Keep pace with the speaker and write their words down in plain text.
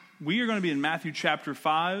We are going to be in Matthew chapter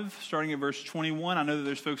 5, starting at verse 21. I know that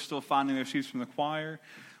there's folks still finding their seats from the choir.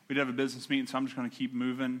 We did have a business meeting, so I'm just going to keep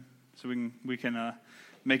moving so we can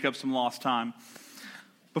make up some lost time.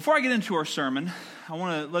 Before I get into our sermon, I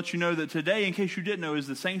want to let you know that today, in case you didn't know, is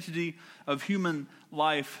the Sanctity of Human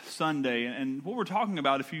Life Sunday. And what we're talking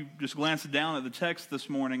about, if you just glance down at the text this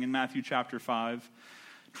morning in Matthew chapter 5,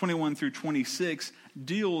 21 through 26,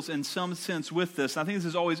 deals in some sense with this. And I think this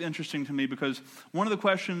is always interesting to me because one of the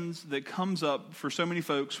questions that comes up for so many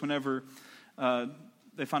folks whenever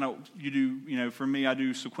they find out for me, I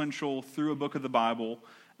do sequential through a book of the Bible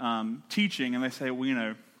teaching, and they say,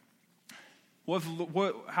 well,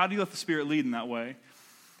 how do you let the Spirit lead in that way?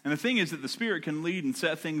 And the thing is that the Spirit can lead and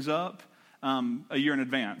set things up a year in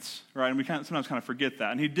advance, right? And we sometimes kind of forget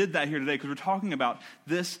that. And he did that here today because we're talking about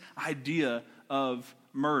this idea of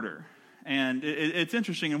murder. And it's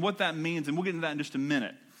interesting and what that means, and we'll get into that in just a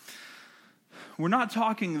minute. We're not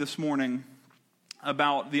talking this morning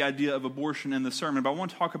about the idea of abortion in the sermon, but I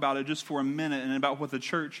want to talk about it just for a minute and about what the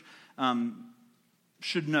church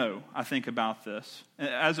should know, I think, about this.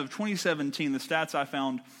 As of 2017, the stats I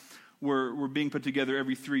found were being put together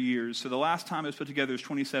every 3 years. So the last time it was put together was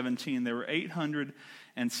 2017. There were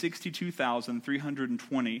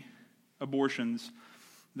 862,320 abortions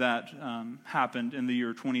that happened in the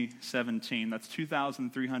year 2017. That's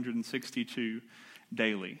 2,362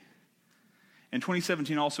 daily. In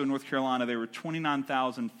 2017, also in North Carolina, there were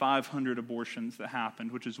 29,500 abortions that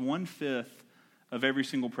happened, which is 1/5 of every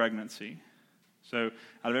single pregnancy. So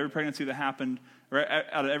out of every pregnancy that happened, or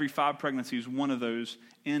out of every 5 pregnancies, one of those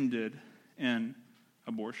ended in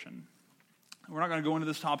abortion. We're not going to go into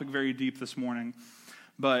this topic very deep this morning,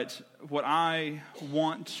 but what I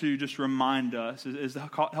want to just remind us is to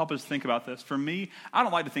help us think about this. For me, I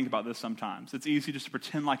don't like to think about this sometimes. It's easy just to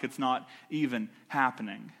pretend like it's not even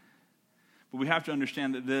happening. But we have to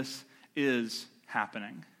understand that this is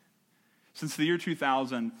happening. Since the year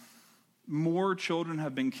 2000, more children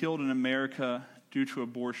have been killed in America due to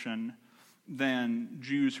abortion than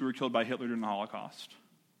Jews who were killed by Hitler during the Holocaust.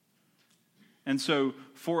 And so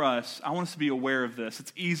for us, I want us to be aware of this.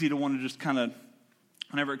 It's easy to want to just kind of,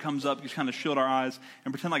 whenever it comes up, just kind of shield our eyes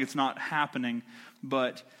and pretend like it's not happening,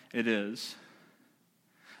 but it is.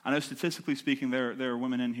 I know statistically speaking, there are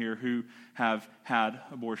women in here who have had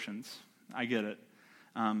abortions. I get it.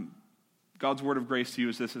 God's word of grace to you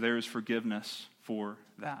is this: that there is forgiveness for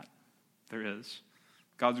that. There is.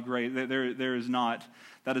 God's grace. There is not.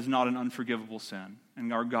 That is not an unforgivable sin,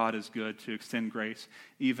 and our God is good to extend grace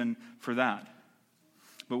even for that.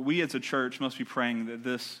 But we as a church must be praying that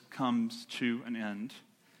this comes to an end.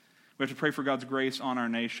 We have to pray for God's grace on our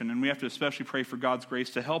nation, and we have to especially pray for God's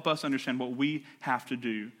grace to help us understand what we have to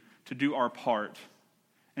do our part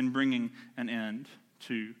in bringing an end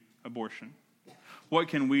to abortion. What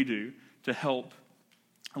can we do to help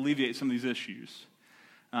alleviate some of these issues?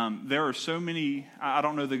 There are so many, I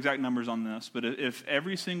don't know the exact numbers on this, but if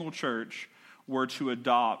every single church were to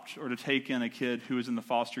adopt or to take in a kid who is in the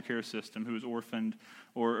foster care system, who is orphaned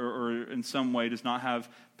or in some way does not have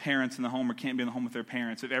parents in the home or can't be in the home with their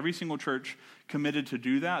parents, if every single church committed to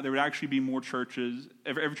do that, there would actually be more churches,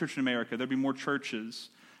 every church in America, there'd be more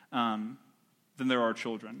churches than there are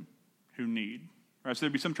children who need. Right? So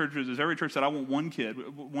there'd be some churches, there's every church that I want one kid,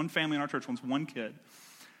 one family in our church wants one kid.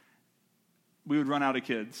 We would run out of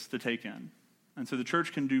kids to take in. And so the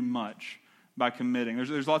church can do much by committing.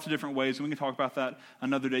 There's lots of different ways, and we can talk about that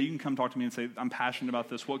another day. You can come talk to me and say, I'm passionate about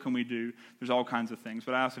this. What can we do? There's all kinds of things.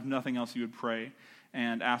 But I ask, if nothing else, you would pray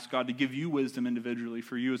and ask God to give you wisdom individually,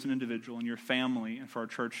 for you as an individual and your family, and for our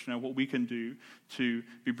church to know what we can do to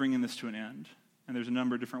be bringing this to an end. And there's a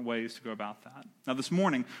number of different ways to go about that. Now this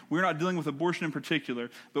morning, we're not dealing with abortion in particular,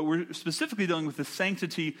 but we're specifically dealing with the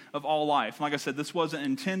sanctity of all life. And like I said, this wasn't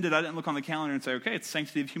intended. I didn't look on the calendar and say, okay, it's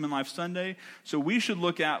Sanctity of Human Life Sunday. So we should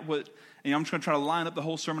look at what, I'm just going to try to line up the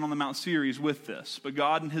whole Sermon on the Mount series with this. But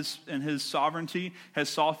God in his sovereignty has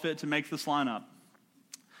saw fit to make this line up.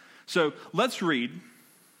 So let's read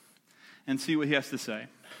and see what he has to say.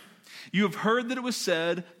 You have heard that it was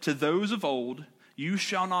said to those of old, you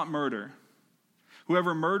shall not murder.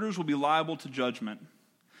 Whoever murders will be liable to judgment.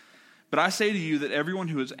 But I say to you that everyone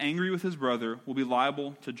who is angry with his brother will be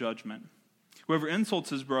liable to judgment. Whoever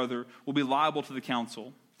insults his brother will be liable to the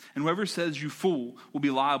council. And whoever says you fool will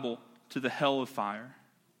be liable to the hell of fire.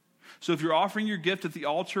 So if you're offering your gift at the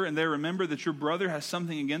altar and there remember that your brother has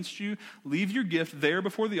something against you, leave your gift there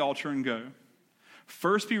before the altar and go.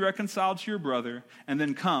 First be reconciled to your brother, and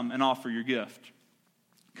then come and offer your gift.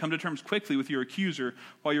 Come to terms quickly with your accuser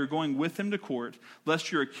while you're going with him to court,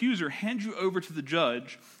 lest your accuser hand you over to the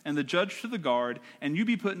judge, and the judge to the guard, and you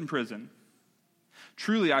be put in prison.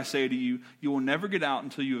 Truly, I say to you, you will never get out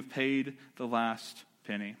until you have paid the last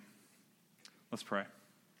penny." Let's pray.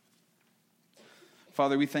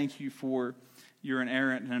 Father, we thank you for your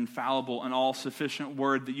inerrant and infallible and all-sufficient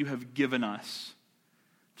word that you have given us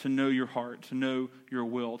to know your heart, to know your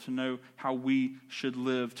will, to know how we should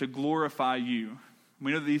live, to glorify you.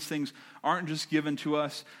 We know that these things aren't just given to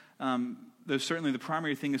us, though certainly the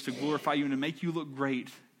primary thing is to glorify you and to make you look great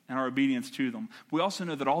in our obedience to them. We also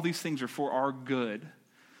know that all these things are for our good,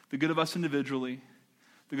 the good of us individually,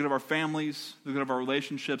 the good of our families, the good of our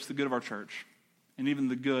relationships, the good of our church, and even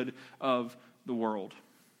the good of the world.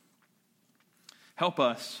 Help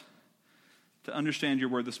us to understand your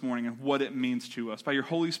word this morning and what it means to us. By your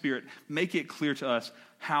Holy Spirit, make it clear to us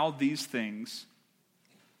how these things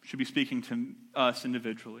should be speaking to us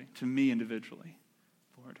individually, to me individually,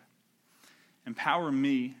 Lord. Empower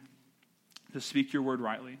me to speak your word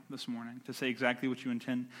rightly this morning, to say exactly what you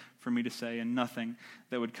intend for me to say, and nothing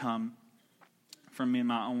that would come from me in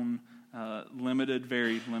my own limited,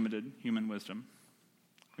 very limited human wisdom.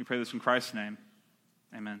 We pray this in Christ's name.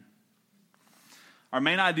 Amen. Our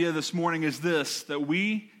main idea this morning is this, that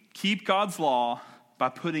we keep God's law by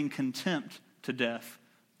putting contempt to death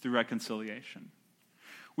through reconciliation.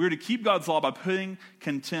 We are to keep God's law by putting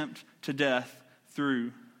contempt to death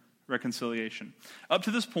through reconciliation. Up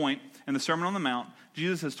to this point in the Sermon on the Mount,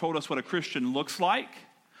 Jesus has told us what a Christian looks like,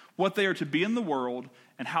 what they are to be in the world,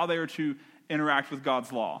 and how they are to interact with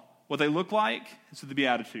God's law. What they look like is the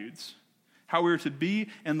Beatitudes. How we are to be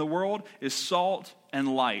in the world is salt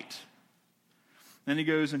and light. Then he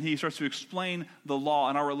goes and he starts to explain the law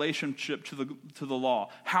and our relationship to the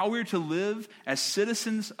law. How we're to live as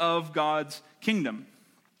citizens of God's kingdom.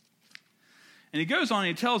 And he goes on and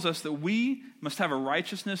he tells us that we must have a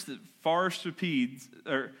righteousness that far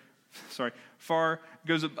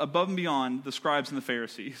goes above and beyond the scribes and the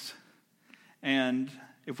Pharisees. And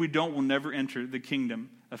if we don't, we'll never enter the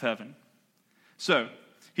kingdom of heaven. So,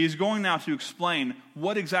 he's going now to explain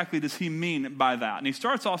what exactly does he mean by that. And he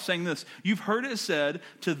starts off saying this: "You've heard it said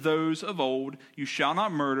to those of old, you shall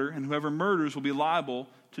not murder, and whoever murders will be liable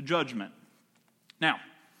to judgment." Now,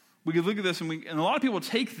 we could look at this, and a lot of people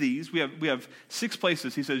take these. We have 6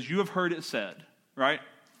 places he says, "You have heard it said," right?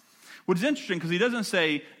 Which is interesting because he doesn't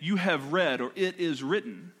say, "You have read," or "It is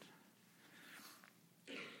written."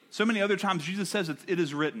 So many other times Jesus says it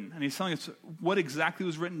is written, and he's telling us what exactly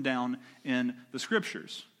was written down in the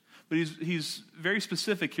scriptures. But he's very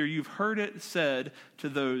specific here. You've heard it said to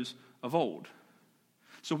those of old.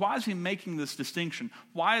 So why is he making this distinction?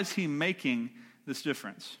 Why is he making this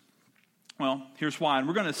difference? Well, here's why. And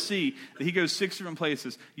we're going to see that he goes 6 different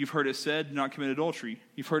places. You've heard it said, "Do not commit adultery."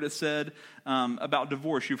 You've heard it said about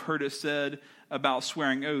divorce. You've heard it said about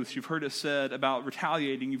swearing oaths. You've heard it said about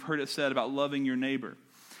retaliating. You've heard it said about loving your neighbor.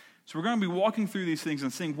 So we're going to be walking through these things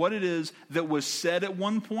and seeing what it is that was said at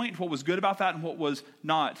one point, what was good about that, and what was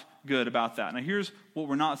not good about that. Now here's what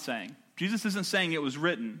we're not saying. Jesus isn't saying it was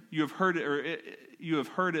written. You have heard it, or you have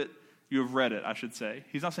heard it, you have read it, I should say.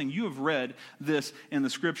 He's not saying you have read this in the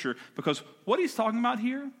scripture, because what he's talking about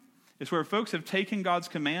here is where folks have taken God's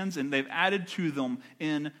commands and they've added to them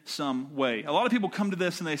in some way. A lot of people come to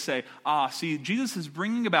this and they say, see, Jesus is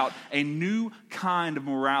bringing about a new kind of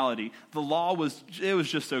morality. The law was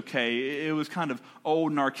just okay. It was kind of old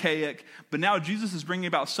and archaic, but now Jesus is bringing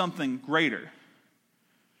about something greater.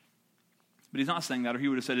 But he's not saying that, or he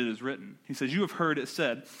would have said it is written. He says, "You have heard it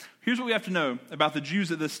said." Here's what we have to know about the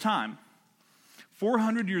Jews at this time.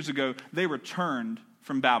 400 years ago, they returned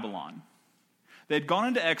from Babylon. They had gone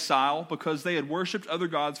into exile because they had worshipped other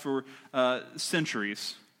gods for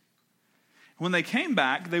centuries. When they came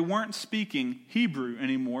back, they weren't speaking Hebrew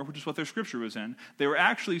anymore, which is what their scripture was in. They were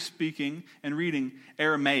actually speaking and reading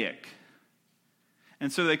Aramaic.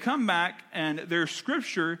 And so they come back, and their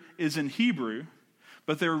scripture is in Hebrew,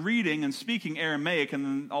 but they're reading and speaking Aramaic, and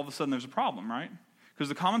then all of a sudden there's a problem, right? Because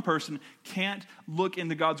the common person can't look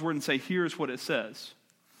into God's word and say, "Here's what it says."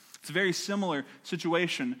 It's a very similar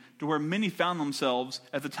situation to where many found themselves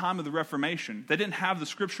at the time of the Reformation. They didn't have the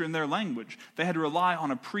scripture in their language. They had to rely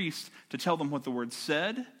on a priest to tell them what the word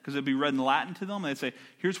said, because it would be read in Latin to them. And they'd say,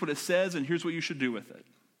 "Here's what it says, and here's what you should do with it."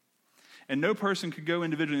 And no person could go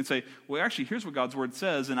individually and say, "Well, actually, here's what God's word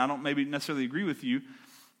says, and I don't maybe necessarily agree with you."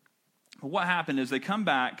 But what happened is they come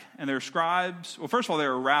back, and their scribes, well, first of all,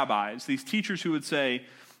 there are rabbis, these teachers who would say,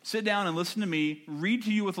 "Sit down and listen to me, read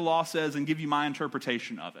to you what the law says, and give you my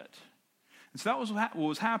interpretation of it." And so that was what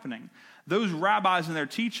was happening. Those rabbis and their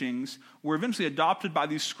teachings were eventually adopted by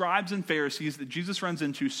these scribes and Pharisees that Jesus runs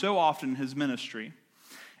into so often in his ministry.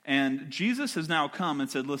 And Jesus has now come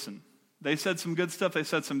and said, "Listen, they said some good stuff, they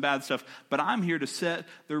said some bad stuff, but I'm here to set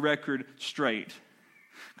the record straight.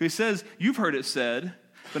 He says, you've heard it said,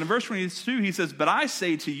 but in verse 22, he says, but I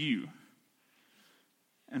say to you.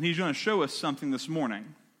 And he's going to show us something this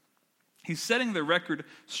morning. He's setting the record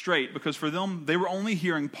straight because for them, they were only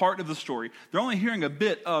hearing part of the story. They're only hearing a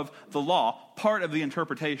bit of the law, part of the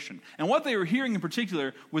interpretation. And what they were hearing in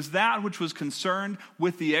particular was that which was concerned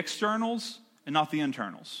with the externals and not the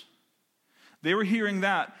internals. They were hearing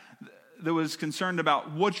that was concerned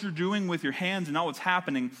about what you're doing with your hands and not what's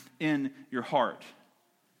happening in your heart.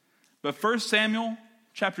 But 1 Samuel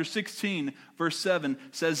chapter 16, verse 7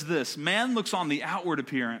 says this, man looks on the outward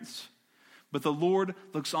appearance, but the Lord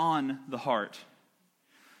looks on the heart.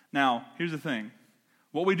 Now, here's the thing.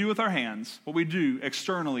 What we do with our hands, what we do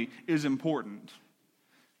externally is important,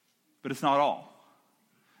 but it's not all.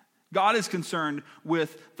 God is concerned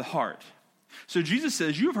with the heart. So Jesus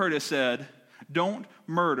says, you've heard it said, don't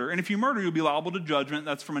murder. And if you murder, you'll be liable to judgment.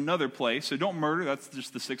 That's from another place. So don't murder. That's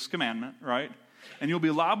just the 6th commandment, right? And you'll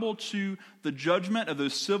be liable to the judgment of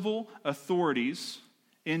those civil authorities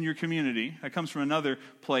in your community. That comes from another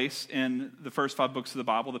place in the first 5 books of the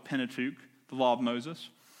Bible, the Pentateuch, the Law of Moses.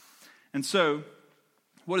 And so,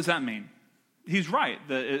 what does that mean? He's right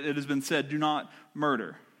that it has been said, do not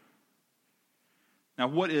murder. Now,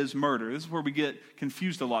 what is murder? This is where we get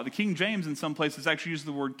confused a lot. The King James in some places actually uses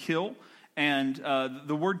the word kill. And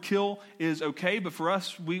the word kill is okay, but for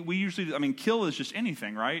us, we usually, kill is just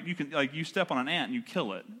anything, right? You can, you step on an ant and you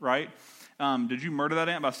kill it, right? Did you murder that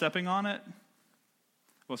ant by stepping on it?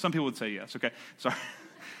 Well, some people would say yes. Okay, sorry.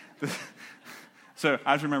 So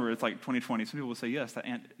I just remember it's like 2020. Some people would say, yes, that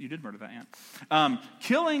ant, you did murder that ant.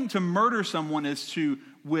 Killing to murder someone is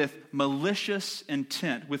with malicious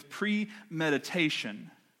intent, with premeditation.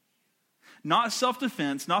 Not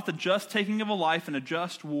self-defense, not the just taking of a life in a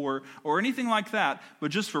just war or anything like that, but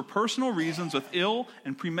just for personal reasons with ill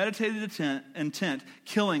and premeditated intent,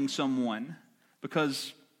 killing someone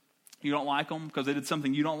because you don't like them, because they did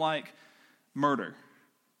something you don't like. Murder.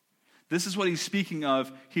 This is what he's speaking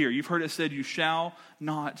of here. You've heard it said, you shall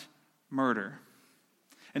not murder.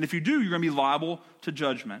 And if you do, you're going to be liable to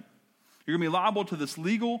judgment. You're going to be liable to this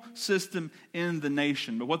legal system in the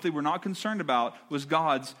nation. But what they were not concerned about was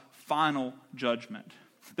God's final judgment.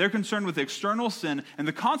 They're concerned with external sin and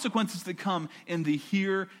the consequences that come in the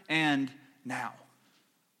here and now.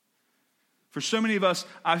 For so many of us,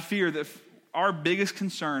 I fear that our biggest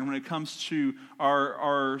concern when it comes to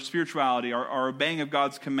our spirituality, our obeying of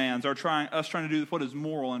God's commands, us trying to do what is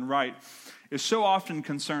moral and right, is so often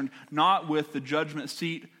concerned not with the judgment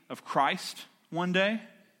seat of Christ one day,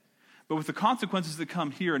 but with the consequences that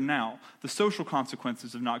come here and now, the social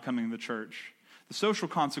consequences of not coming to the church, the social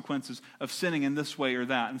consequences of sinning in this way or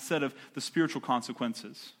that, instead of the spiritual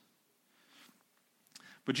consequences.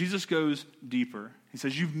 But Jesus goes deeper. He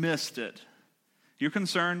says, you've missed it. You're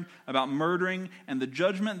concerned about murdering and the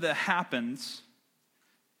judgment that happens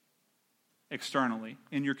externally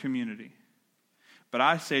in your community. But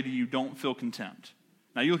I say to you, don't feel contempt.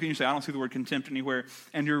 Now you look and you say, I don't see the word contempt anywhere,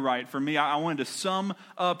 and you're right. For me, I wanted to sum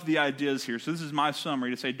up the ideas here. So this is my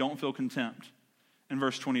summary to say, don't feel contempt in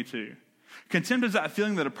verse 22. Contempt is that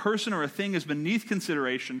feeling that a person or a thing is beneath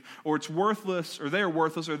consideration, or it's worthless, or they are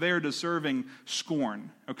worthless, or they are deserving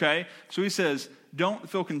scorn. Okay? So he says, don't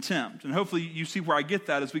feel contempt. And hopefully you see where I get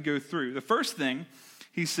that as we go through. The first thing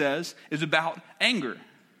he says is about anger.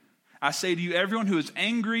 I say to you, everyone who is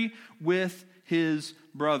angry with his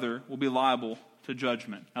brother will be liable to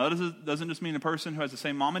judgment. Now that doesn't just mean a person who has the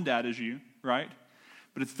same mom and dad as you, right?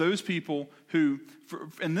 But it's those people who,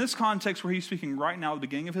 in this context where he's speaking right now at the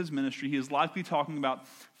beginning of his ministry, he is likely talking about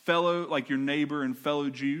fellow, like your neighbor and fellow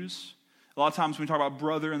Jews. A lot of times when we talk about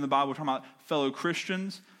brother in the Bible, we're talking about fellow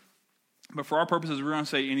Christians. But for our purposes, we're going to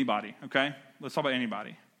say anybody, okay? Let's talk about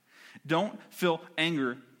anybody. Don't feel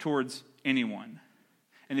anger towards anyone.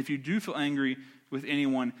 And if you do feel angry with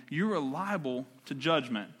anyone, you are liable to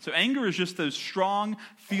judgment. So anger is just those strong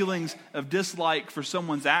feelings of dislike for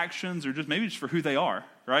someone's actions or just maybe just for who they are,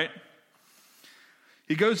 right?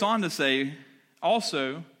 He goes on to say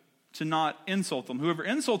also to not insult them. Whoever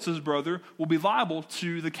insults his brother will be liable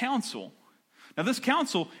to the council. Now this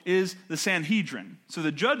council is the Sanhedrin. So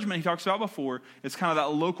the judgment he talks about before is kind of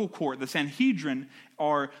that local court. The Sanhedrin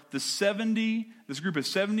are this group of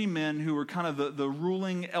 70 men who were kind of the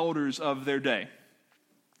ruling elders of their day.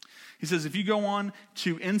 He says, if you go on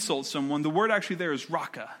to insult someone, the word actually there is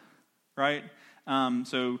raka, right? Don't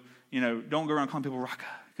go around calling people raka.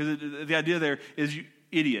 Because the idea there is you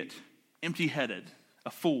idiot, empty-headed, a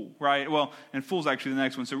fool, right? Well, and fool's actually the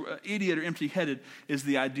next one. So idiot or empty-headed is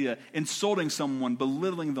the idea. Insulting someone,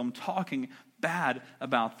 belittling them, talking bad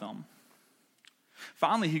about them.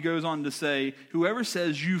 Finally, he goes on to say, whoever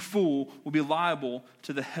says you fool will be liable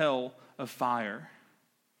to the hell of fire.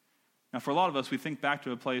 Now, for a lot of us, we think back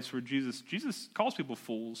to a place where Jesus calls people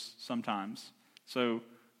fools sometimes. So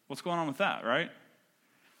what's going on with that, right?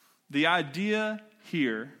 The idea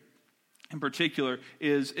here, in particular,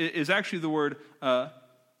 is actually the word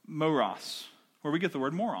moros, where we get the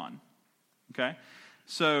word moron. Okay?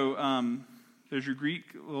 So there's your Greek,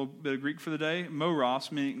 a little bit of Greek for the day. Moros,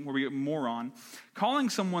 meaning where we get moron. Calling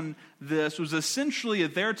someone this was essentially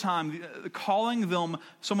at their time calling them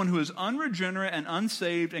someone who is unregenerate and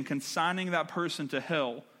unsaved and consigning that person to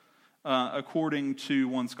hell, according to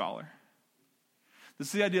one scholar. This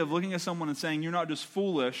is the idea of looking at someone and saying, you're not just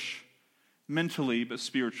foolish mentally, but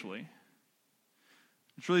spiritually.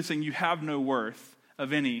 It's really saying you have no worth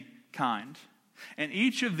of any kind. And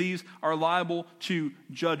each of these are liable to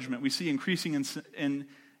judgment. We see increasing in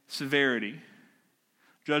severity.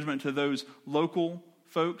 Judgment to those local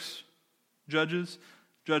folks, judges.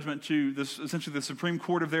 Judgment to this, essentially the Supreme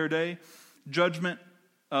Court of their day. Judgment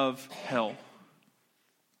of hell.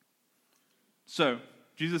 So,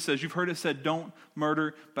 Jesus says, you've heard it said, don't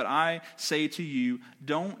murder, but I say to you,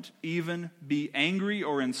 don't even be angry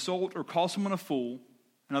or insult or call someone a fool.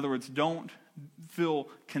 In other words, don't feel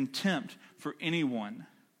contempt for anyone.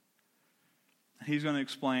 And he's going to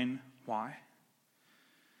explain why.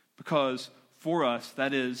 Because for us,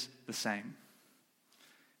 that is the same.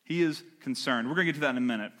 He is concerned. We're going to get to that in a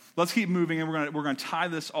minute. Let's keep moving, and we're going to tie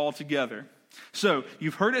this all together. So,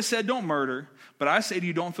 you've heard it said, don't murder, but I say to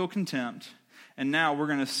you, don't feel contempt. And now we're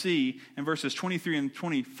going to see in verses 23 and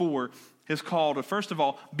 24 his call to, first of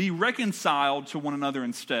all, be reconciled to one another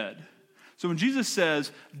instead. So when Jesus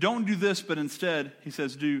says, don't do this, but instead, he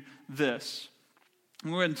says, do this. I'm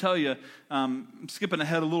going to tell you, I'm skipping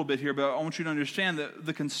ahead a little bit here, but I want you to understand that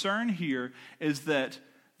the concern here is that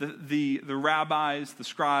the rabbis, the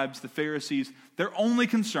scribes, the Pharisees, their only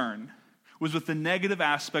concern was with the negative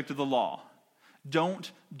aspect of the law. Don't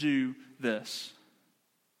do this.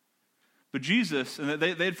 But Jesus, and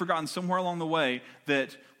they had forgotten somewhere along the way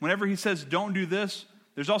that whenever he says don't do this,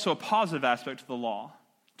 there's also a positive aspect to the law.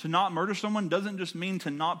 To not murder someone doesn't just mean to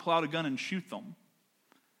not pull out a gun and shoot them.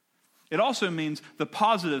 It also means the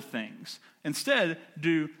positive things. Instead,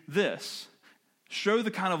 do this. Show the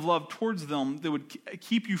kind of love towards them that would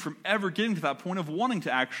keep you from ever getting to that point of wanting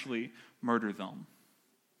to actually murder them.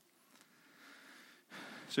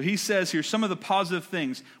 So he says here some of the positive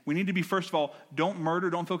things. We need to be, first of all, don't murder,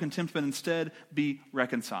 don't feel contempt, but instead be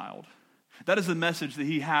reconciled. That is the message that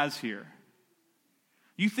he has here.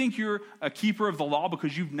 You think you're a keeper of the law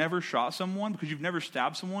because you've never shot someone, because you've never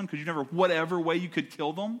stabbed someone, because you've never, whatever way you could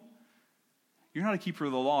kill them? You're not a keeper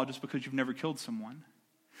of the law just because you've never killed someone.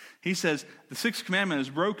 He says the sixth commandment is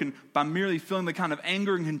broken by merely feeling the kind of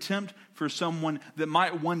anger and contempt for someone that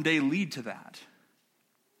might one day lead to that.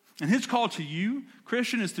 And his call to you,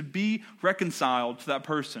 Christian, is to be reconciled to that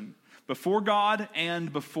person before God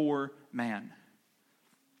and before man.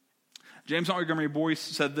 James Montgomery Boyce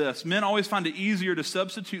said this: men always find it easier to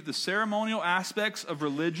substitute the ceremonial aspects of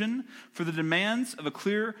religion for the demands of a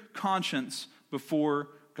clear conscience before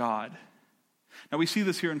God. Now we see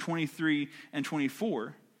this here in 23 and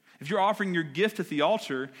 24. If you're offering your gift at the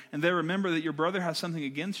altar and there remember that your brother has something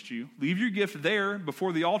against you, leave your gift there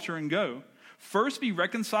before the altar and go. First be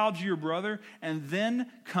reconciled to your brother and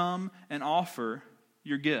then come and offer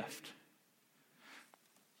your gift.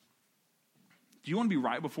 Do you want to be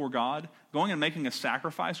right before God? Going and making a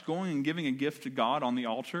sacrifice, going and giving a gift to God on the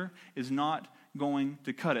altar is not going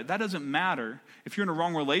to cut it. That doesn't matter if you're in a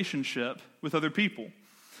wrong relationship with other people.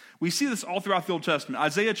 We see this all throughout the Old Testament.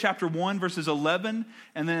 Isaiah chapter 1, verses 11,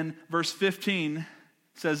 and then verse 15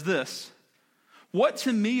 says this: "What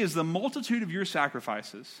to me is the multitude of your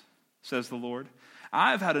sacrifices, says the Lord.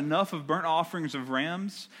 I have had enough of burnt offerings of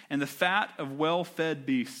rams and the fat of well-fed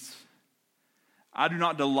beasts. I do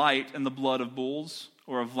not delight in the blood of bulls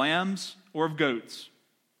or of lambs or of goats.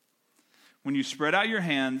 When you spread out your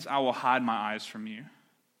hands, I will hide my eyes from you."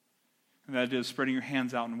 And that is spreading your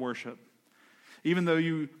hands out in worship. "Even though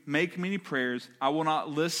you make many prayers, I will not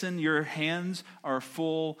listen. Your hands are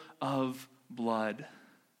full of blood."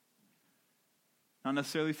 Not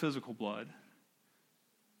necessarily physical blood,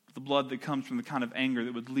 but the blood that comes from the kind of anger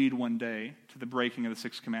that would lead one day to the breaking of the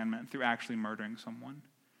sixth commandment through actually murdering someone.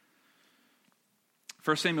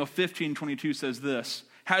 1 Samuel 15:22 says this: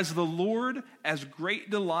 "Has the Lord as great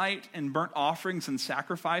delight in burnt offerings and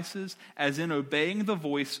sacrifices as in obeying the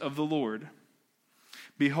voice of the Lord?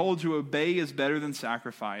 Behold, to obey is better than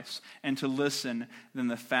sacrifice, and to listen than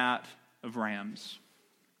the fat of rams."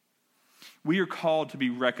 We are called to be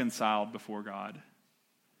reconciled before God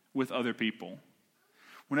with other people.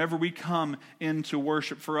 whenever we come into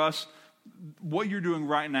worship, for us, what you're doing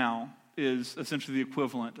right now is essentially the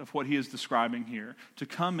equivalent of what he is describing here. To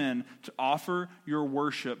come in, to offer your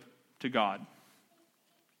worship to God.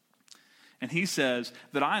 And he says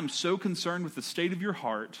that I am so concerned with the state of your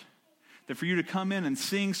heart that for you to come in and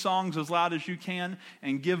sing songs as loud as you can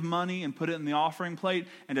and give money and put it in the offering plate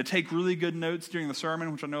and to take really good notes during the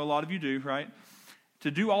sermon, which I know a lot of you do, right? To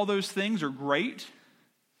do all those things are great,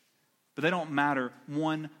 but they don't matter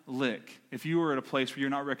one lick if you are at a place where you're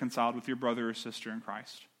not reconciled with your brother or sister in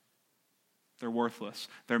Christ. They're worthless.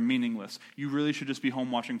 They're meaningless. You really should just be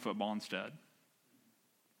home watching football instead.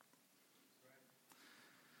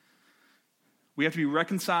 We have to be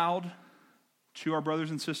reconciled to our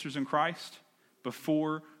brothers and sisters in Christ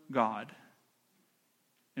before God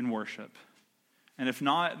in worship. And if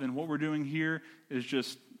not, then what we're doing here is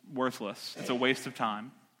just worthless. It's a waste of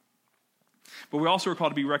time. But we also are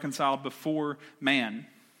called to be reconciled before man.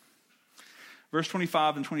 Verse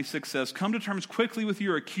 25 and 26 says, "Come to terms quickly with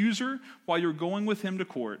your accuser while you're going with him to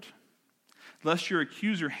court, lest your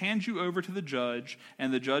accuser hand you over to the judge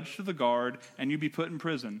and the judge to the guard, and you be put in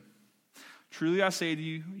prison. Truly I say to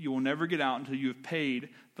you, you will never get out until you have paid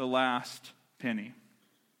the last penny."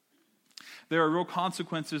 There are real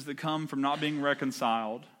consequences that come from not being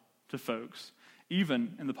reconciled to folks,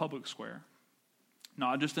 even in the public square.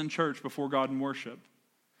 Not just in church before God in worship,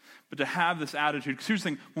 but to have this attitude. Because here's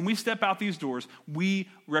the thing, when we step out these doors, we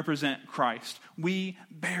represent Christ. We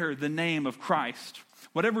bear the name of Christ.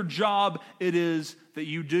 Whatever job it is that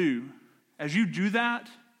you do, as you do that,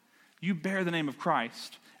 you bear the name of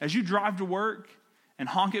Christ. As you drive to work and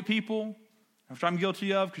honk at people, which I'm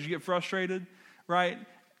guilty of because you get frustrated, right?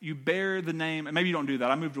 You bear the name, and maybe you don't do that.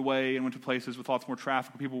 I moved away and went to places with lots more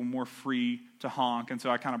traffic where people were more free to honk, and so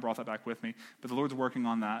I kind of brought that back with me. But the Lord's working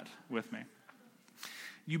on that with me.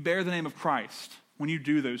 You bear the name of Christ when you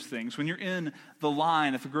do those things. When you're in the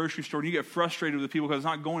line at the grocery store and you get frustrated with people because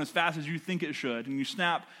it's not going as fast as you think it should, and you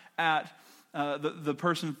snap at the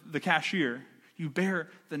person, the cashier, you bear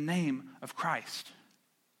the name of Christ.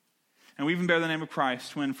 And we even bear the name of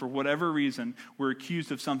Christ when, for whatever reason, we're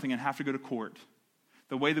accused of something and have to go to court.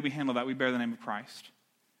 The way that we handle that, we bear the name of Christ.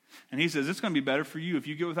 And he says, it's going to be better for you if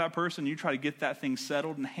you get with that person and you try to get that thing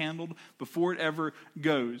settled and handled before it ever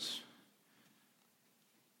goes.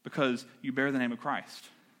 Because you bear the name of Christ.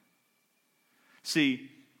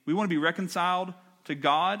 See, we want to be reconciled to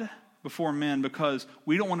God before men because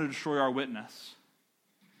we don't want to destroy our witness.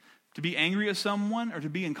 To be angry at someone or to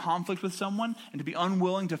be in conflict with someone and to be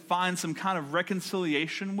unwilling to find some kind of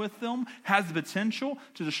reconciliation with them has the potential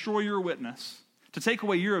to destroy your witness, to take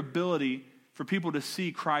away your ability for people to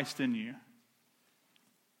see Christ in you.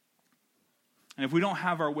 And if we don't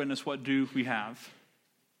have our witness, what do we have?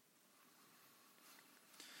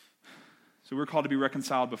 So we're called to be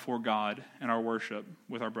reconciled before God in our worship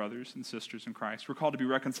with our brothers and sisters in Christ. We're called to be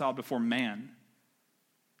reconciled before man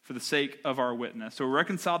for the sake of our witness. So we're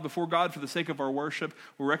reconciled before God for the sake of our worship.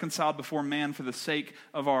 We're reconciled before man for the sake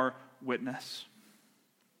of our witness.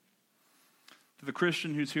 To the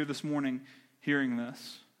Christian who's here this morning hearing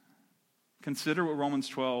this, consider what Romans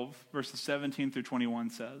 12, verses 17 through 21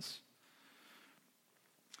 says.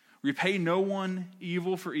 Repay no one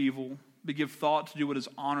evil for evil, but give thought to do what is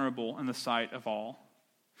honorable in the sight of all.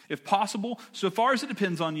 If possible, so far as it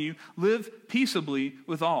depends on you, live peaceably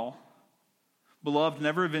with all. Beloved,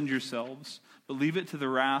 never avenge yourselves, but leave it to the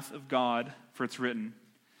wrath of God, for it's written,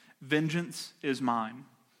 "Vengeance is mine.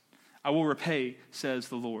 I will repay, says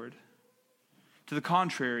the Lord." To the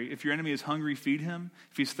contrary, if your enemy is hungry, feed him.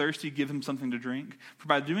 If he's thirsty, give him something to drink. For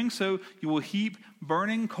by doing so, you will heap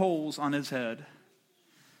burning coals on his head.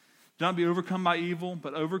 Do not be overcome by evil,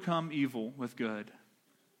 but overcome evil with good.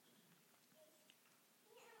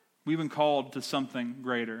 We've been called to something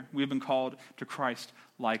greater. We've been called to Christ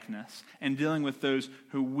likeness and dealing with those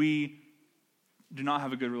who we do not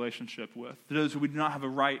have a good relationship with, those who we do not have a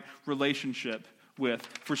right relationship with.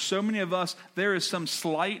 For so many of us, there is some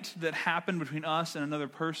slight that happened between us and another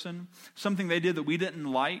person, something they did that we didn't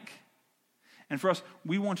like. And for us,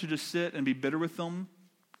 we want to just sit and be bitter with them,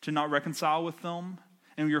 to not reconcile with them.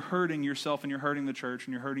 And you're hurting yourself and you're hurting the church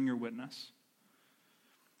and you're hurting your witness.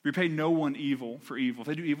 Repay no one evil for evil. If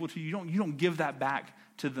they do evil to you, you don't give that back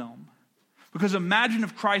to them. Because imagine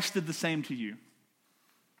if Christ did the same to you.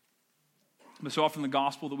 But so often the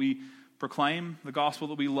gospel that we proclaim, the gospel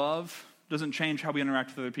that we love, doesn't change how we interact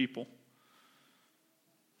with other people.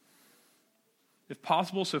 If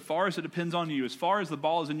possible, so far as it depends on you, as far as the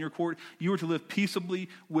ball is in your court, you are to live peaceably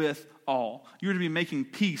with all. You are to be making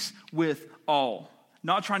peace with all.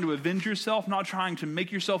 Not trying to avenge yourself, not trying to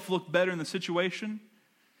make yourself look better in the situation,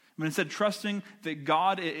 But instead, trusting that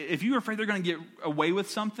God, if you're afraid they're going to get away with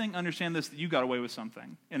something, understand this, that you got away with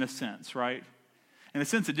something, in a sense, right? In a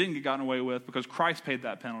sense, it didn't get gotten away with because Christ paid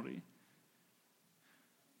that penalty.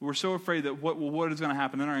 We're so afraid that what is going to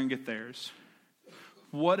happen? They're not going to get theirs.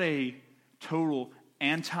 What a total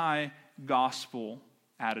anti-gospel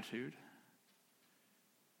attitude.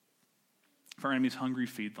 If our enemy's hungry,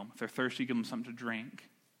 feed them. If they're thirsty, give them something to drink.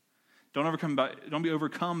 Don't be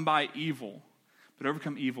overcome by evil, but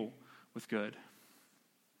overcome evil with good.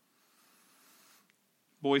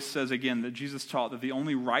 Boyce says again that Jesus taught that the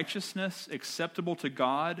only righteousness acceptable to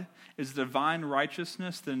God is the divine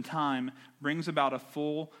righteousness that in time brings about a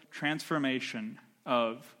full transformation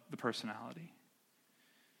of the personality.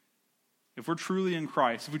 If we're truly in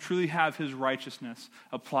Christ, if we truly have his righteousness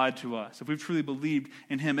applied to us, if we've truly believed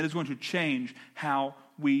in him, it is going to change how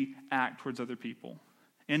we act towards other people.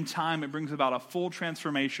 In time, it brings about a full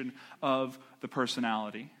transformation of the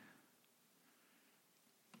personality.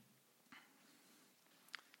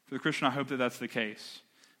 For the Christian, I hope that that's the case.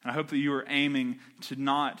 And I hope that you are aiming to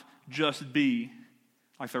not just be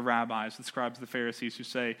like the rabbis, the scribes, the Pharisees who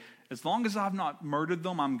say, as long as I've not murdered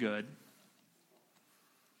them, I'm good.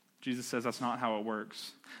 Jesus says that's not how it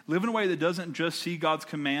works. Live in a way that doesn't just see God's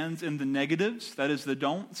commands in the negatives, that is the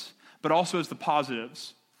don'ts, but also as the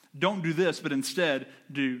positives. Don't do this, but instead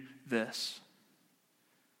do this.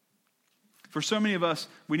 For so many of us,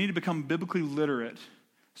 we need to become biblically literate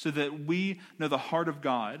so that we know the heart of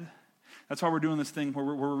God. That's why we're doing this thing where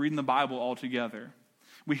we're reading the Bible all together.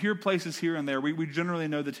 We hear places here and there. We generally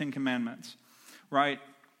know the Ten Commandments, right?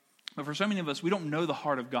 But for so many of us, we don't know the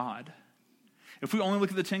heart of God. If we only look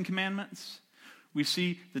at the Ten Commandments, we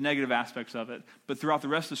see the negative aspects of it. But throughout the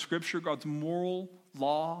rest of Scripture, God's moral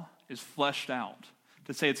law is fleshed out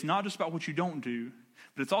to say it's not just about what you don't do,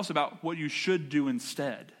 but it's also about what you should do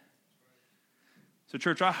instead. So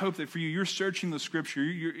church, I hope that for you, you're searching the Scripture.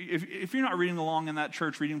 If you're not reading along in that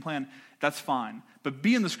church reading plan, that's fine. But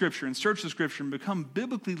be in the Scripture and search the Scripture and become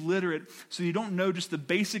biblically literate so you don't know just the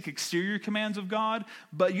basic exterior commands of God,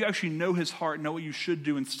 but you actually know his heart, know what you should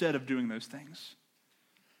do instead of doing those things.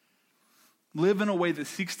 Live in a way that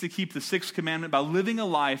seeks to keep the sixth commandment by living a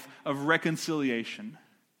life of reconciliation.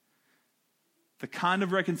 The kind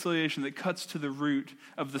of reconciliation that cuts to the root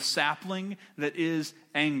of the sapling that is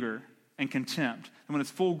anger and contempt. And when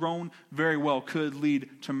it's full grown, very well could lead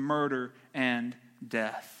to murder and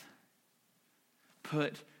death.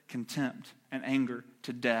 Put contempt and anger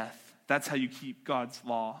to death. That's how you keep God's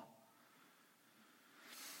law.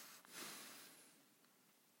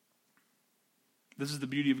 This is the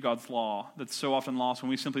beauty of God's law that's so often lost when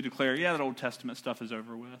we simply declare, yeah, that Old Testament stuff is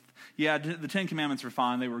over with. Yeah, the Ten Commandments are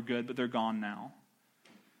fine, they were good, but they're gone now.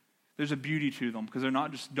 There's a beauty to them because they're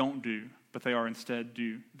not just don't do, but they are instead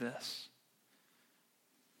do this.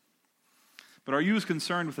 But are you as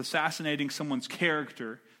concerned with assassinating someone's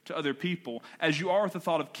character to other people as you are with the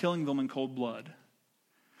thought of killing them in cold blood?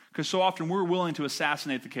 Because so often we're willing to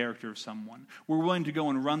assassinate the character of someone. We're willing to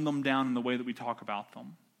go and run them down in the way that we talk about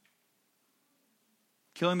them.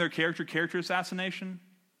 Killing their character assassination,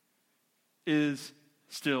 is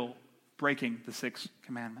still breaking the sixth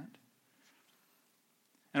commandment.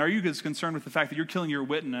 And are you as concerned with the fact that you're killing your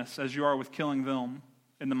witness as you are with killing them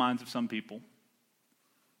in the minds of some people?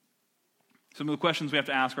 Some of the questions we have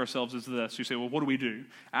to ask ourselves is this. You say, well, what do we do?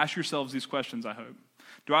 Ask yourselves these questions, I hope.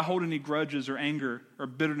 Do I hold any grudges or anger or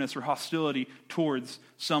bitterness or hostility towards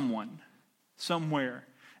someone, somewhere,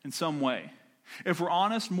 in some way? If we're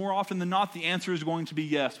honest, more often than not, the answer is going to be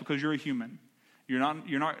yes, because you're a human. You're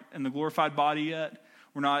not in the glorified body yet.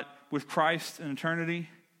 We're not with Christ in eternity.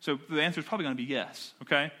 So the answer is probably going to be yes,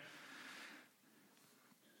 okay?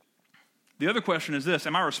 The other question is this: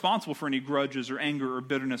 am I responsible for any grudges or anger or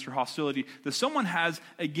bitterness or hostility that someone has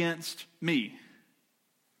against me?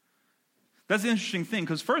 That's the interesting thing,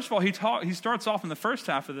 because first of all, he starts off in the first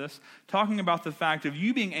half of this talking about the fact of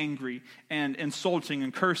you being angry and insulting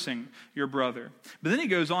and cursing your brother. But then he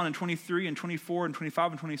goes on in 23 and 24 and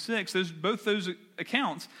 25 and 26, both those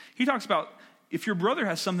accounts, he talks about if your brother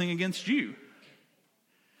has something against you.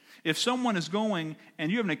 If someone is going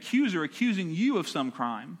and you have an accuser accusing you of some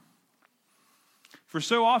crime, for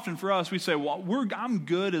so often for us, we say, well, I'm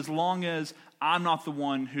good as long as I'm not the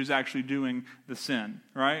one who's actually doing the sin,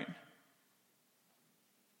 right?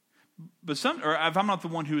 Or if I'm not the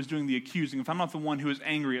one who is doing the accusing, if I'm not the one who is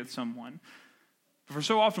angry at someone. But for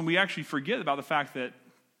so often, we actually forget about the fact that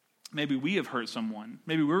maybe we have hurt someone.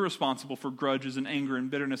 Maybe we're responsible for grudges and anger and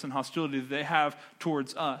bitterness and hostility that they have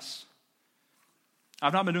towards us.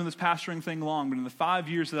 I've not been doing this pastoring thing long, but in the 5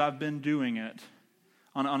 years that I've been doing it,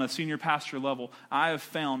 on a senior pastor level, I have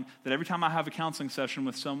found that every time I have a counseling session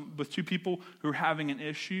with two people who are having an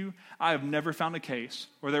issue, I have never found a case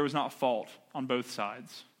where there was not fault on both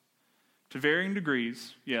sides. To varying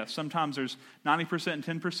degrees, yes, sometimes there's 90%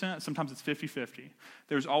 and 10%, sometimes it's 50-50.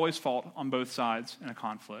 There's always fault on both sides in a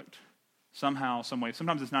conflict. Somehow, some way.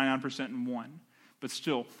 Sometimes it's 99% and 1. But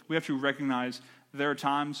still, we have to recognize there are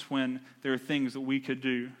times when there are things that we could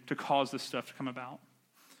do to cause this stuff to come about.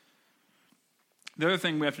 The third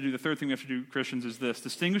thing we have to do, Christians, is this: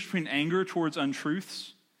 distinguish between anger towards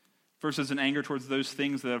untruths versus an anger towards those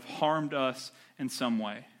things that have harmed us in some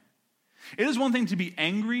way. It is one thing to be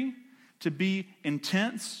angry, to be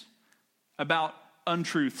intense about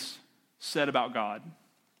untruths said about God.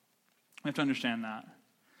 We have to understand that.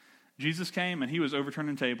 Jesus came and he was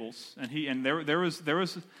overturning tables, and there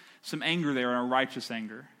was some anger there, and a righteous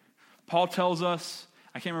anger. Paul tells us,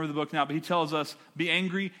 I can't remember the book now, but he tells us, be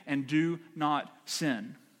angry and do not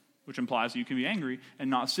sin, which implies that you can be angry and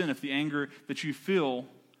not sin if the anger that you feel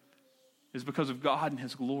is because of God and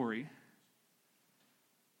his glory.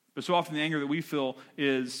 But so often the anger that we feel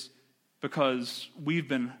is because we've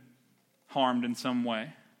been harmed in some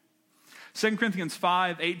way. 2 Corinthians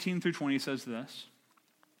 5:18-20 says this: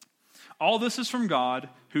 all this is from God,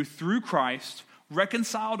 who through Christ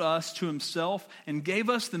reconciled us to himself and gave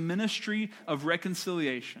us the ministry of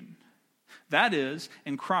reconciliation. That is,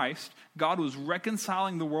 in Christ, God was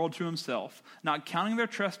reconciling the world to himself, not counting their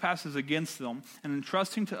trespasses against them, and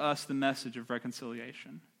entrusting to us the message of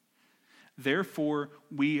reconciliation. Therefore,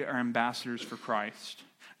 we are ambassadors for Christ,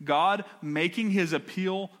 God making his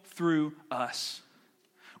appeal through us.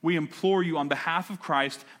 We implore you on behalf of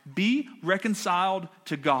Christ, be reconciled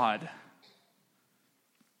to God.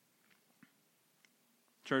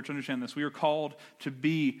 Church, understand this. We are called to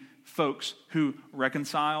be folks who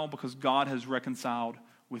reconcile because God has reconciled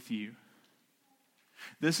with you.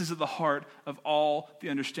 This is at the heart of all the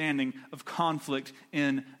understanding of conflict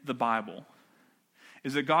in the Bible.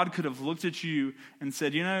 Is that God could have looked at you and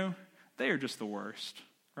said, they are just the worst,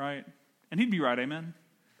 right? And he'd be right, amen?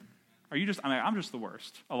 I'm just the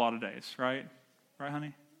worst a lot of days, right? Right,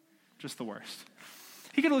 honey? Just the worst.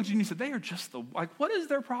 He could have looked at you and he said, they are just what is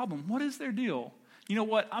their problem? What is their deal? You know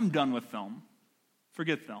what? I'm done with them.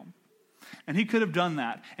 Forget them. And he could have done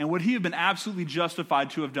that. And would he have been absolutely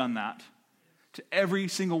justified to have done that? To every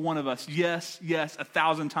single one of us, yes,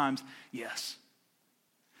 1,000 times, yes.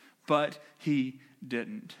 But he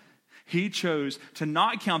didn't. He chose to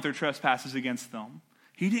not count their trespasses against them.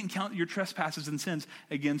 He didn't count your trespasses and sins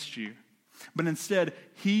against you. But instead,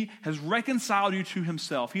 he has reconciled you to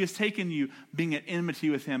himself. He has taken you being at enmity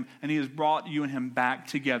with him, and he has brought you and him back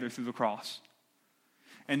together through the cross.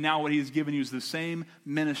 And now what he has given you is the same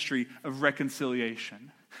ministry of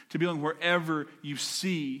reconciliation. To be willing, wherever you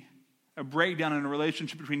see a breakdown in a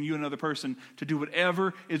relationship between you and another person, to do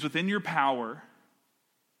whatever is within your power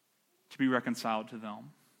to be reconciled to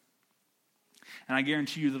them. And I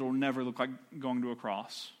guarantee you that it will never look like going to a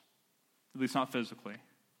cross, at least not physically.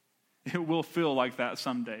 It will feel like that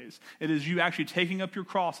some days. It is you actually taking up your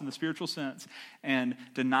cross in the spiritual sense and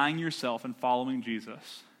denying yourself and following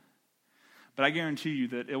Jesus. But I guarantee you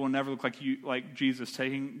that it will never look like Jesus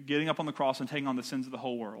getting up on the cross and taking on the sins of the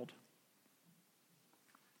whole world.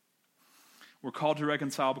 We're called to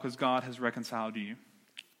reconcile because God has reconciled you.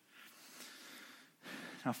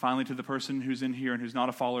 Now finally, to the person who's in here and who's not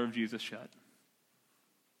a follower of Jesus yet.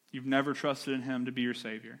 You've never trusted in him to be your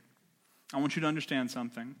Savior. I want you to understand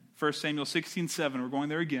something. 1 Samuel 16:7, we're going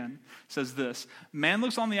there again, says this: man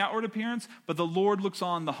looks on the outward appearance, but the Lord looks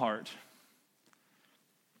on the heart.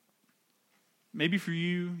 Maybe for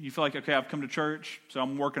you, you feel like, okay, I've come to church, so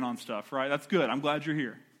I'm working on stuff, right? That's good. I'm glad you're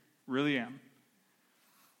here. Really am.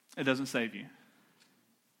 It doesn't save you.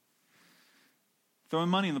 Throwing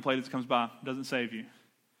money in the plate as it comes by doesn't save you.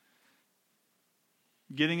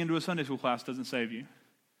 Getting into a Sunday school class doesn't save you.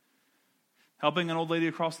 Helping an old lady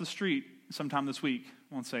across the street sometime this week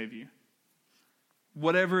won't save you.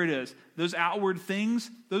 Whatever it is, those outward things,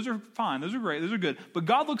 those are fine. Those are great. Those are good. But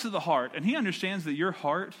God looks at the heart, and he understands that your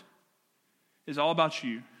heart is all about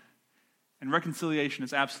you. And reconciliation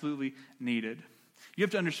is absolutely needed. You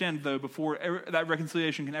have to understand, though, before that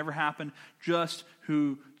reconciliation can ever happen, just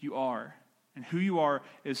who you are. And who you are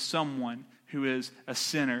is someone who is a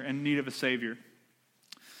sinner in need of a Savior.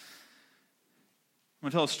 I'm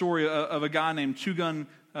going to tell a story of a guy named Tugun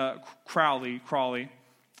Crowley.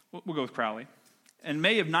 We'll go with Crowley. In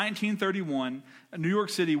May of 1931, New York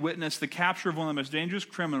City witnessed the capture of one of the most dangerous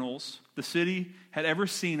criminals the city had ever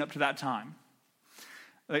seen up to that time.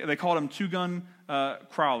 They called him Tugun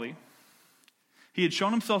Crowley. He had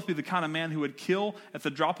shown himself to be the kind of man who would kill at the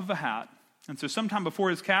drop of a hat, And so sometime before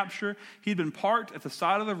his capture, he'd been parked at the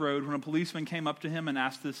side of the road when a policeman came up to him and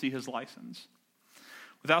asked to see his license.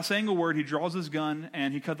 Without saying a word, he draws his gun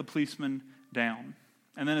and he cut the policeman down.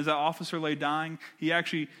 And then as that officer lay dying, he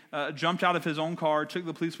actually jumped out of his own car, took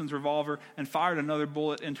the policeman's revolver, and fired another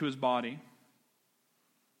bullet into his body.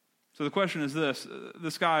 So the question is this.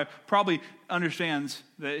 This guy probably understands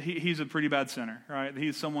that he's a pretty bad sinner, right?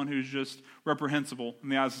 He's someone who's just reprehensible in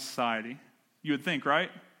the eyes of society. You would think, right?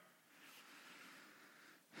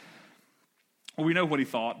 Well, we know what he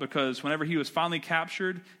thought, because whenever he was finally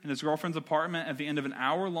captured in his girlfriend's apartment at the end of an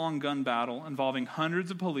hour-long gun battle involving hundreds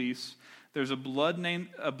of police, there's a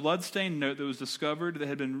blood-stained note that was discovered that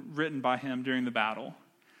had been written by him during the battle.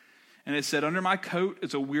 And it said, "Under my coat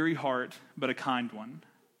is a weary heart, but a kind one.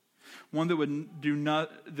 One that would do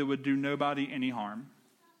nobody any harm."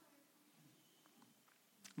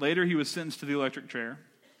 Later, he was sentenced to the electric chair.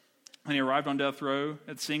 When he arrived on death row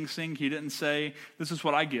at Sing Sing, he didn't say, "This is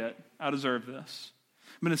what I get. I deserve this."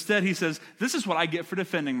 But instead, he says, "This is what I get for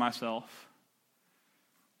defending myself."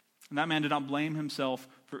 And that man did not blame himself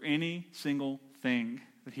for any single thing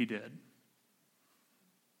that he did.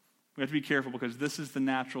 We have to be careful, because this is the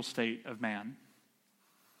natural state of man.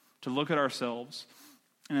 To look at ourselves,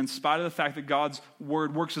 and in spite of the fact that God's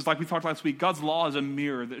word works, as like we talked last week, God's law is a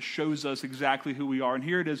mirror that shows us exactly who we are. And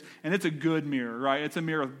here it is, and it's a good mirror, right? It's a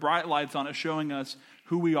mirror with bright lights on it showing us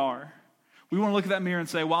who we are. We want to look at that mirror and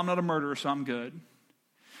say, "Well, I'm not a murderer, so I'm good."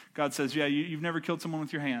 God says, "Yeah, you've never killed someone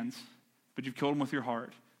with your hands, but you've killed them with your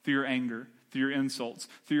heart, through your anger, through your insults,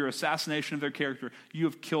 through your assassination of their character. You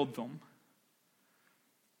have killed them."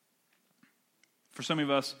 For some of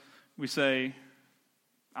us, we say,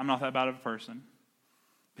 "I'm not that bad of a person."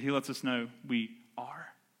 But he lets us know we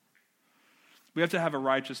are. We have to have a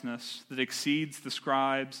righteousness that exceeds the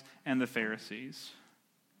scribes and the Pharisees.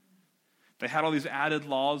 They had all these added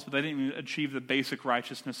laws, but they didn't even achieve the basic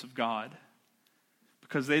righteousness of God,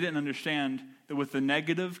 because they didn't understand that with the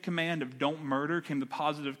negative command of don't murder came the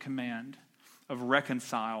positive command of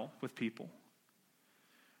reconcile with people.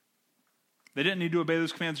 They didn't need to obey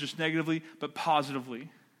those commands just negatively, but positively.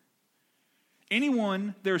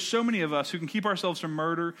 There are so many of us who can keep ourselves from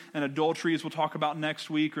murder and adultery, as we'll talk about next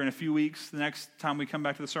week or in a few weeks, the next time we come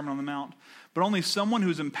back to the Sermon on the Mount. But only someone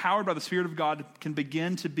who's empowered by the Spirit of God can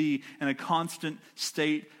begin to be in a constant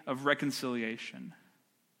state of reconciliation.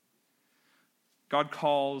 God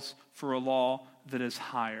calls for a law that is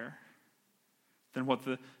higher than what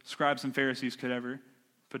the scribes and Pharisees could ever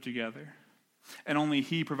put together. And only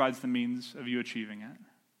he provides the means of you achieving it.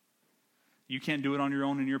 You can't do it on your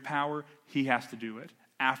own in your power. He has to do it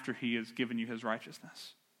after he has given you his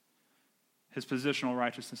righteousness, his positional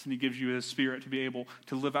righteousness, and he gives you his Spirit to be able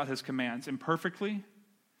to live out his commands imperfectly,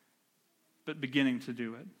 but beginning to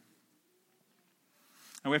do it.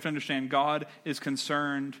 And we have to understand God is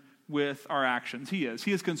concerned with our actions. He is.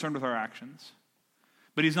 He is concerned with our actions.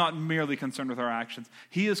 But he's not merely concerned with our actions.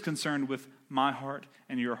 He is concerned with my heart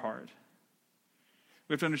and your heart.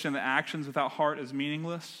 We have to understand that actions without heart is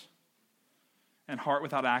meaningless, and heart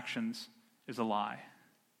without actions is a lie.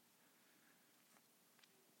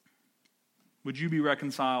 Would you be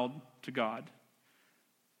reconciled to God?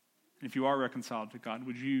 And if you are reconciled to God,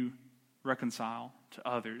 would you reconcile to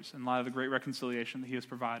others in light of the great reconciliation that he has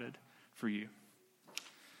provided for you?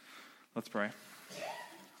 Let's pray.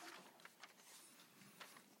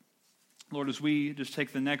 Lord, as we just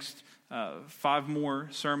take the next 5 more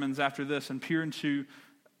sermons after this and peer into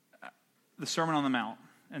the Sermon on the Mount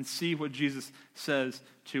and see what Jesus says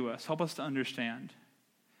to us, help us to understand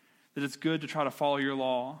that it's good to try to follow your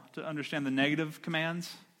law, to understand the negative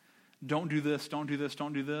commands. Don't do this, don't do this,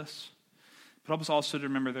 don't do this. But help us also to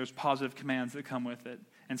remember there's positive commands that come with it.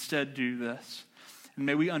 Instead, do this. And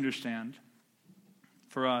may we understand,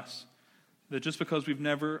 for us, that just because we've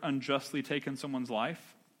never unjustly taken someone's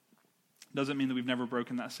life doesn't mean that we've never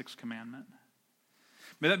broken that 6th commandment.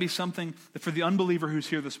 May that be something that for the unbeliever who's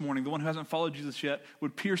here this morning, the one who hasn't followed Jesus yet,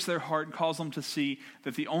 would pierce their heart and cause them to see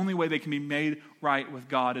that the only way they can be made right with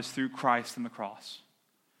God is through Christ and the cross.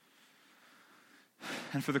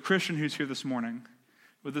 And for the Christian who's here this morning,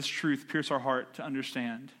 would this truth pierce our heart to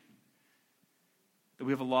understand that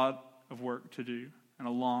we have a lot of work to do and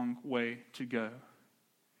a long way to go.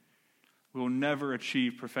 We will never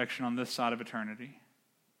achieve perfection on this side of eternity.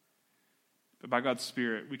 But by God's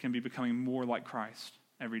Spirit, we can be becoming more like Christ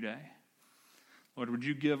every day. Lord, would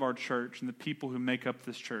you give our church and the people who make up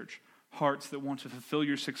this church hearts that want to fulfill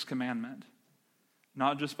your 6th commandment,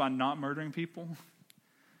 not just by not murdering people,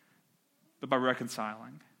 but by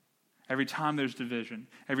reconciling. Every time there's division,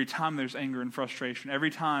 every time there's anger and frustration,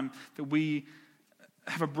 every time that we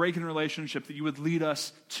have a break in relationship, that you would lead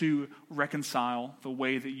us to reconcile the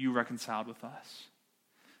way that you reconciled with us.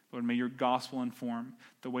 Lord, may your gospel inform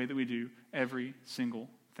the way that we do every single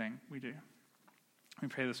thing we do. We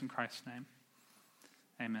pray this in Christ's name.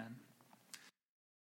 Amen.